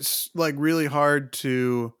find it's like really hard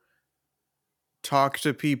to talk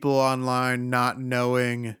to people online not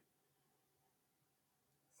knowing,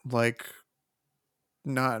 like,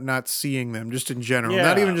 not seeing them just in general.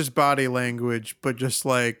 Not even just body language, but just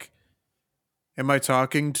like, am I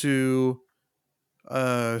talking to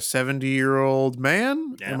a 70-year-old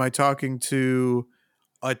man? Am I talking to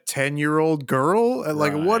a 10-year-old girl?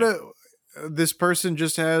 Like, this person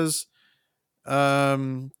just has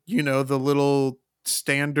the little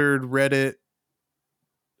standard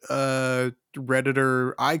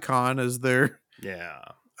Redditor icon as their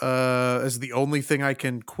as the only thing I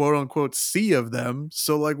can quote unquote see of them.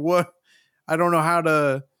 So like, what? I don't know how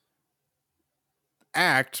to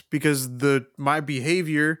act because my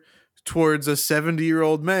behavior towards a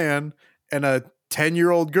 70-year-old man and a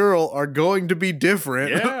 10-year-old girl are going to be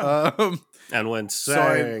different. And when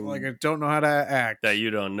saying, so I don't know how to act, that you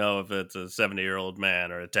don't know if it's a 70-year-old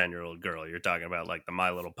man or a 10-year-old girl, you're talking about like the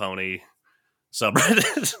My Little Pony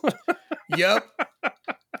subreddit. Yep.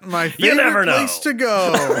 My favorite place to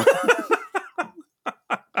go.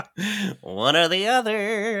 One or the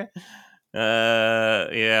other.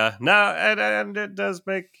 Yeah. No, and it does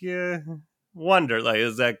make you wonder, like,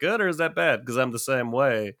 is that good or is that bad? Because I'm the same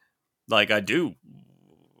way. Like,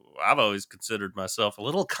 I've always considered myself a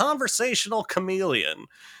little conversational chameleon.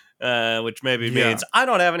 which maybe means I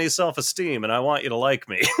don't have any self-esteem and I want you to like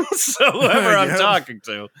me. So whoever I'm talking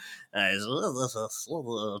to,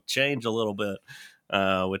 change a little bit,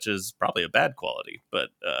 which is probably a bad quality, but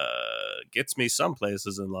gets me some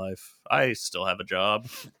places in life. I still have a job.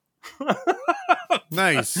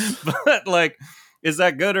 Nice. But like, is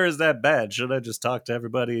that good or is that bad? Should I just talk to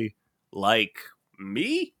everybody like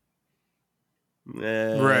me?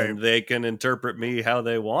 And right. They can interpret me how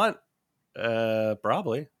they want?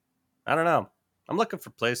 Probably. I don't know. I'm looking for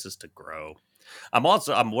places to grow.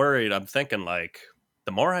 I'm worried. I'm thinking like,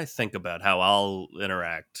 the more I think about how I'll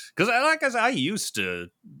interact, because I used to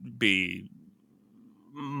be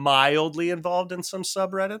mildly involved in some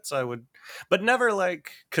subreddits. I would, but never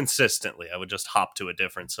like consistently. I would just hop to a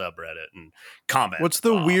different subreddit and comment. What's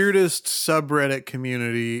the weirdest subreddit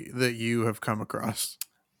community that you have come across?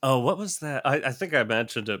 Oh, what was that? I think I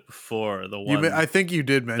mentioned it before. The one I think you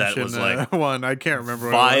did mention that was like one. I can't remember.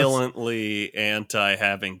 Violently anti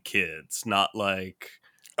having kids, not like.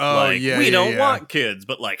 Oh, like, we don't want kids,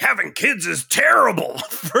 but like having kids is terrible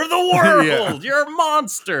for the world. You're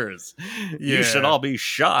monsters. You should all be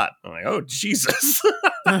shot. I'm like, oh, Jesus.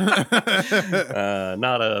 Not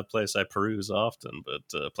a place I peruse often, but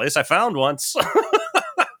a place I found once.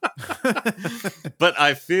 But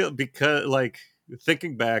I feel, because like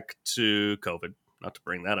thinking back to COVID, not to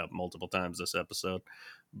bring that up multiple times this episode,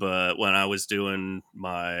 but when I was doing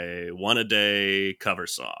my one-a-day cover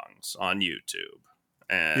songs on YouTube,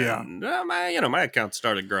 and my account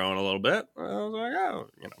started growing a little bit. I was like, oh,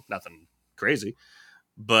 nothing crazy.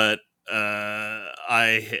 But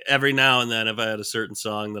I every now and then, if I had a certain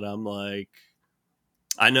song that I'm like,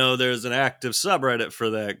 I know there's an active subreddit for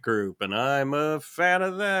that group, and I'm a fan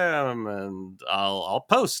of them, and I'll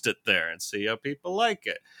post it there and see how people like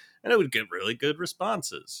it. And it would get really good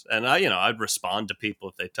responses. And I'd respond to people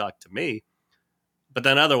if they talked to me. But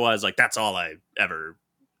then otherwise, like, that's all I ever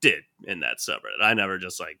did in that subreddit. I never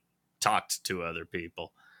just like talked to other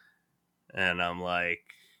people. And I'm like,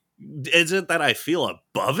 is it that I feel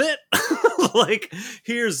above it? Like,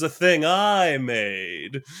 here's the thing I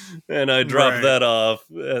made, and I drop that off,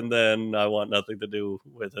 and then I want nothing to do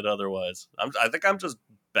with it otherwise. I think I'm just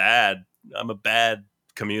bad. I'm a bad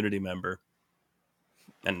community member,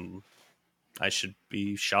 and I should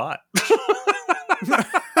be shot.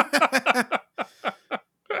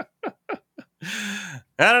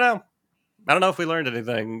 I don't know if we learned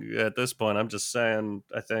anything at this point. I'm just saying,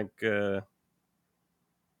 I think I'm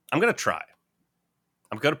going to try.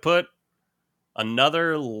 I'm going to put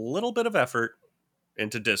another little bit of effort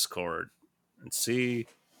into Discord and see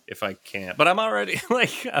if I can. But I'm already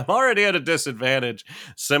at a disadvantage,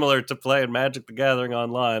 similar to playing Magic the Gathering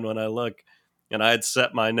online when I look and I'd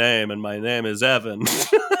set my name, and my name is Evan,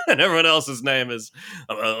 and everyone else's name is,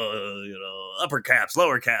 upper caps,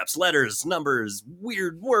 lower caps, letters, numbers,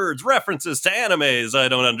 weird words, references to animes I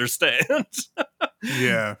don't understand.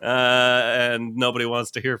 Yeah. And nobody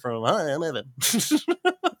wants to hear from him. Hi, I'm Evan.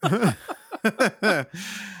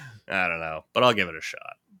 I don't know, but I'll give it a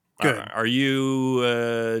shot. Good. Are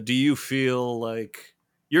you, do you feel like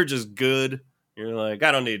you're just good? You're like,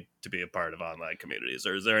 I don't need to be a part of online communities,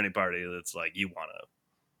 or is there any party that's like you want to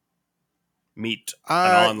meet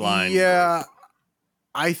an online group?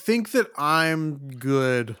 I think that I'm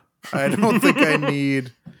good. I don't think I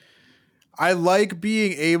need. I like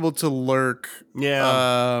being able to lurk.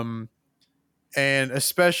 Yeah. And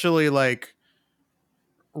especially like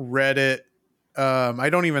Reddit. I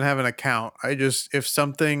don't even have an account. I just, if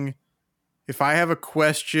I have a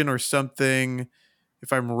question or something,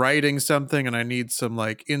 if I'm writing something and I need some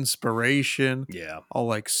like inspiration, I'll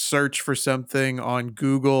like search for something on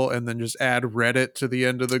Google and then just add Reddit to the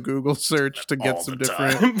end of the Google search to get some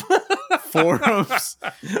different forums.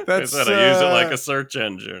 That's I use it like a search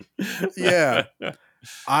engine. Yeah.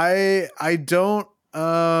 I don't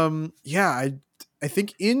I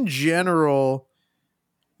think in general,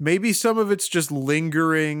 maybe some of it's just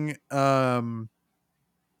lingering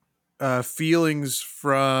feelings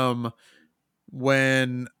from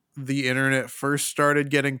when the internet first started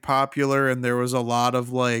getting popular, and there was a lot of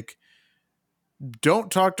like, don't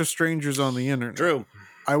talk to strangers on the internet. True.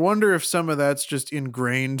 I wonder if some of that's just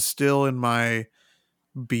ingrained still in my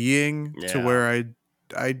being to where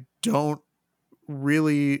I don't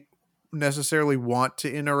really necessarily want to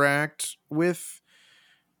interact with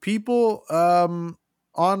people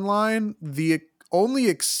online. The only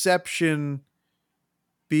exception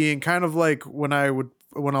being kind of like when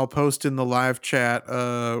I'll post in the live chat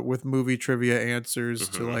with movie trivia answers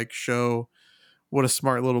to like show what a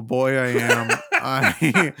smart little boy I am.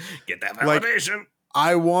 I get that validation. Like,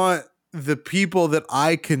 I want the people that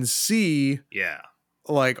I can see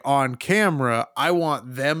like on camera, I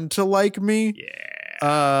want them to like me.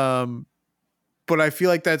 Yeah. But I feel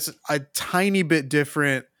like that's a tiny bit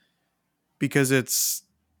different because it's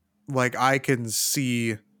like I can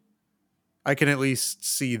at least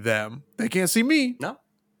see them. They can't see me. No.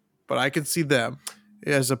 But I can see them,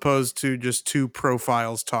 as opposed to just two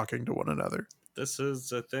profiles talking to one another. This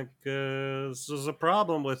is, I think, this is a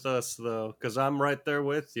problem with us, though, because I'm right there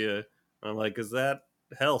with you. I'm like, is that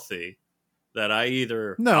healthy? That I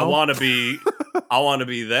either I want to be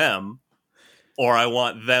them, or I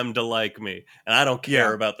want them to like me, and I don't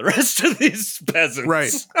care about the rest of these peasants.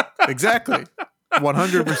 Right? Exactly.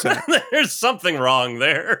 100%. There's something wrong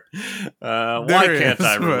there. Why can't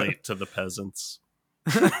I relate to the peasants?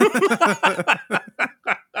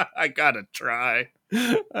 I gotta try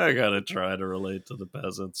to relate to the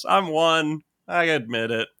peasants. I'm one. I admit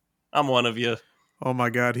it. I'm one of you. Oh my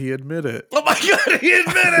God, he admitted it. Oh my God, he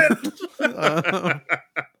admitted it.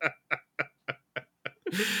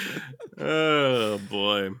 Oh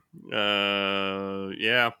boy.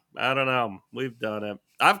 Yeah, I don't know. We've done it.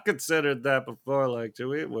 I've considered that before. Like,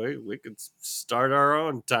 we could start our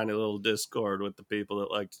own tiny little Discord with the people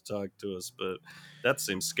that like to talk to us, but that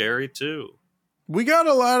seems scary too. We got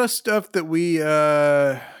a lot of stuff that we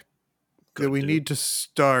need to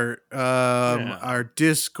start. Our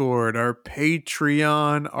Discord, our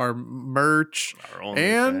Patreon, our merch,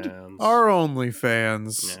 and our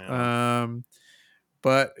OnlyFans. Yeah.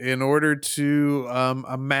 But in order to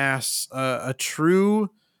amass a true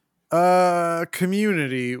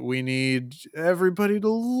community, we need everybody to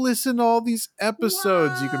listen to all these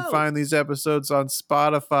episodes. Wow. You can find these episodes on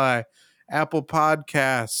Spotify, Apple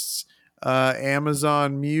Podcasts,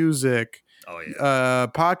 Amazon Music,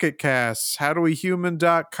 Pocket Casts,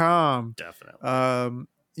 howdowehuman.com. Definitely.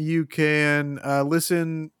 You can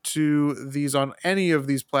listen to these on any of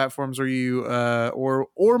these platforms, or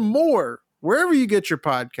or more. Wherever you get your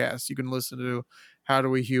podcasts, you can listen to How Do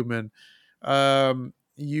We Human.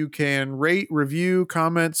 You can rate, review,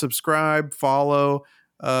 comment, subscribe, follow,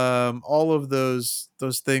 all of those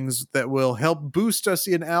things that will help boost us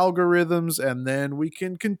in algorithms, and then we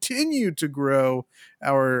can continue to grow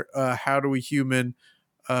our How Do We Human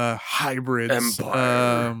hybrids.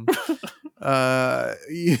 Empire.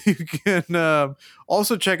 You can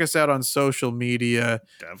also check us out on social media.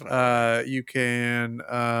 Definitely. You can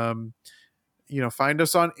find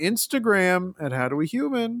us on Instagram at How Do We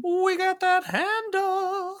Human. We got that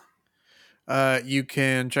handle. You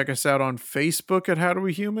can check us out on Facebook at How Do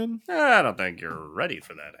We Human. I don't think you're ready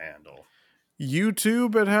for that handle.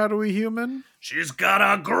 YouTube at How Do We Human. She's got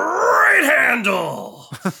a great handle.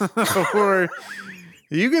 Or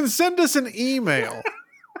you can send us an email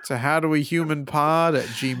to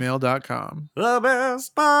howdowehumanpod@gmail.com. The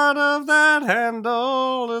best part of that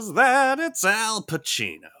handle is that it's Al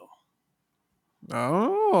Pacino.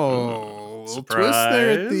 Oh, little twist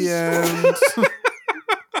there at the end.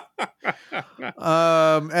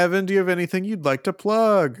 Evan, do you have anything you'd like to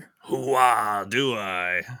plug? Hooah, do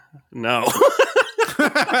I? No.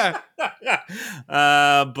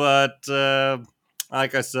 But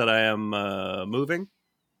like I said, I am moving.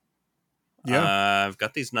 Yeah. I've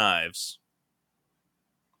got these knives.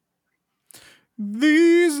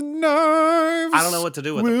 These knives. I don't know what to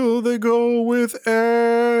do with them. Will they go with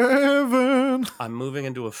Evan? I'm moving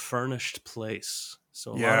into a furnished place.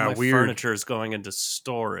 So a lot of my furniture is going into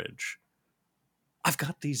storage. I've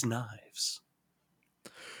got these knives.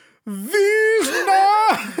 These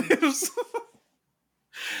knives.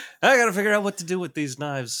 I gotta figure out what to do with these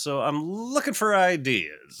knives, so I'm looking for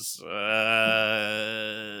ideas.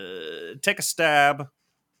 Take a stab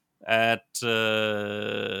at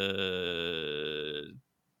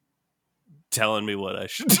telling me what I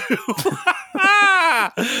should do.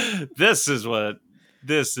 This is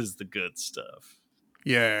the good stuff.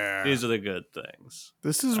 Yeah. These are the good things.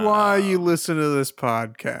 This is why you listen to this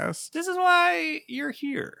podcast. This is why you're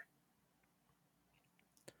here.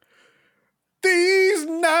 These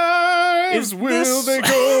knives, will they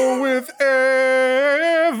go with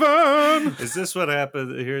Evan? Is this what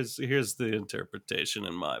happened? Here's the interpretation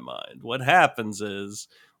in my mind. What happens is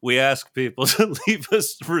we ask people to leave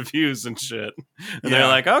us reviews and shit. And they're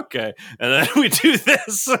like, okay. And then we do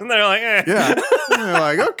this, and they're like, eh. Yeah. And they're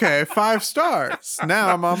like, okay, 5 stars.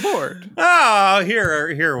 Now I'm on board. Oh,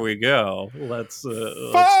 here we go. Let's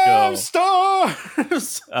go. 5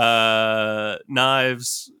 stars.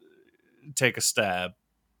 Knives. Take a stab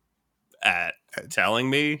at telling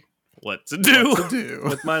me what to do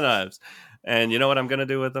with my knives. And you know what I'm going to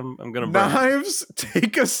do with them? I'm going to burn knives.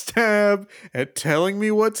 Take a stab at telling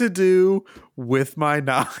me what to do with my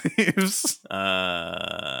knives.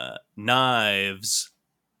 Knives.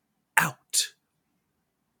 Out.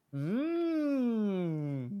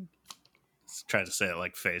 Trying to say it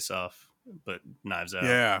like Face Off, but Knives Out.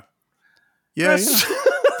 Yeah.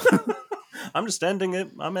 I'm just ending it.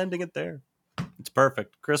 I'm ending it there. It's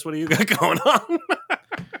perfect. Chris, what do you got going on?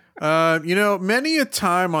 Many a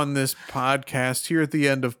time on this podcast here at the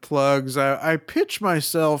end of plugs, I pitch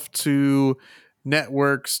myself to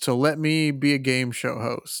networks to let me be a game show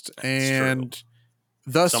host. And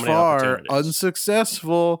thus far,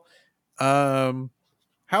 unsuccessful. However,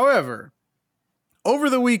 over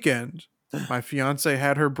the weekend, my fiance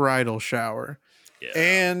had her bridal shower. Yeah.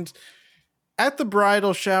 And at the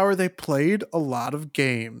bridal shower, they played a lot of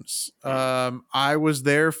games. I was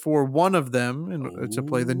there for one of them to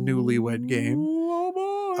play the Newlywed Game.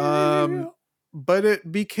 But it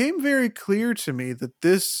became very clear to me that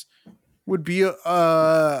this would be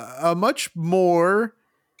a much more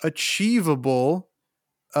achievable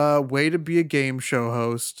way to be a game show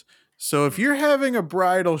host. So if you're having a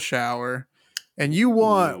bridal shower and you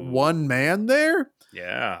want one man there,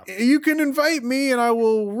 you can invite me and I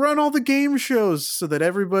will run all the game shows so that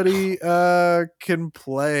everybody can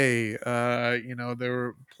play. There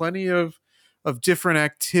were plenty of different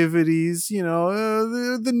activities,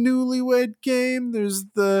 the Newlywed Game. There's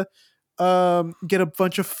the get a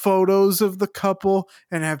bunch of photos of the couple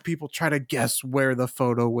and have people try to guess where the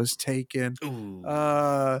photo was taken. Who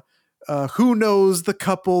knows the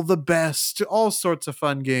couple the best? All sorts of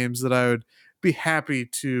fun games that I would be happy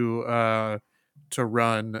to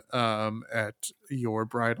run at your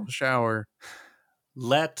bridal shower.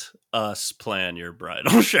 Let us plan your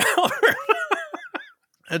bridal shower.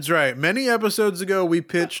 That's right. Many episodes ago, we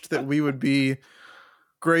pitched that we would be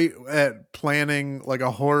great at planning like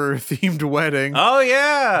a horror themed wedding. Oh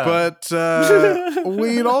yeah. But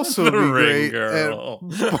we'd also be great at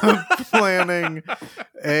planning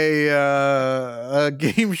a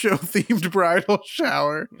game show themed bridal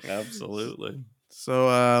shower. Absolutely.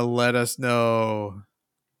 So let us know.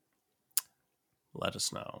 Let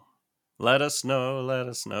us know. Let us know. Let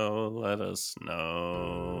us know. Let us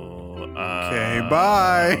know. Okay,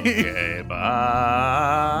 bye. Okay, bye.